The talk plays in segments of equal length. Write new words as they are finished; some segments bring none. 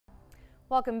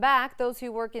Welcome back. Those who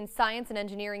work in science and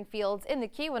engineering fields in the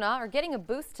Keweenaw are getting a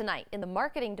boost tonight in the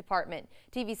marketing department.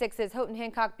 TV6's Houghton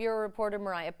Hancock Bureau reporter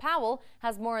Mariah Powell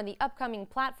has more on the upcoming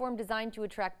platform designed to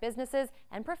attract businesses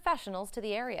and professionals to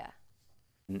the area.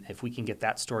 If we can get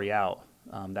that story out,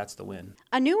 that's the win.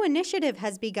 A new initiative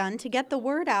has begun to get the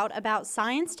word out about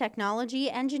science, technology,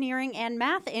 engineering, and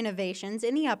math innovations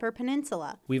in the Upper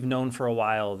Peninsula. We've known for a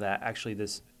while that actually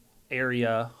this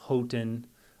area, Houghton,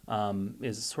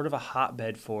 is sort of a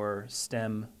hotbed for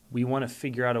STEM. We want to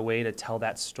figure out a way to tell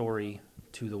that story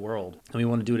to the world, and we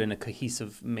want to do it in a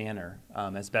cohesive manner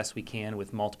as best we can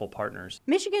with multiple partners.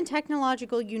 Michigan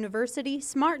Technological University,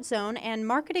 Smart Zone, and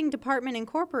Marketing Department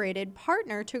Incorporated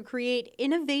partner to create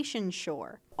Innovation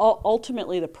Shore.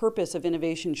 Ultimately, the purpose of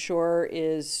Innovation Shore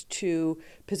is to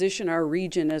position our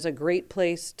region as a great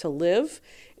place to live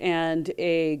and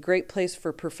a great place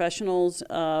for professionals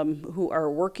who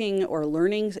are working or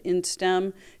learning in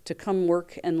STEM to come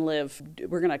work and live.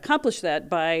 We're going to accomplish that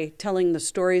by telling the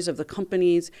stories of the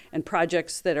companies and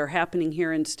projects that are happening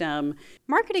here in STEM.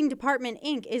 Marketing Department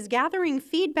Inc. is gathering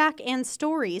feedback and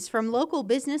stories from local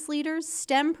business leaders,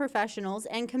 STEM professionals,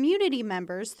 and community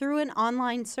members through an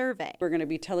online survey. We're going to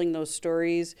be telling those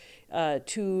stories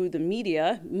to the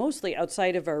media, mostly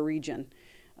outside of our region,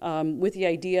 with the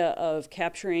idea of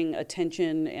capturing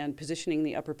attention and positioning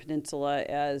the Upper Peninsula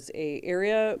as an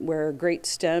area where great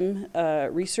STEM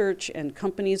research and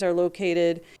companies are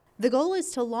located. The goal is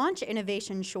to launch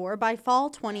Innovation Shore by fall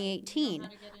 2018.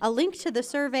 A link to the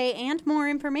survey and more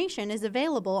information is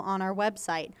available on our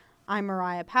website. I'm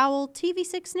Mariah Powell,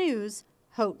 TV6 News,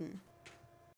 Houghton.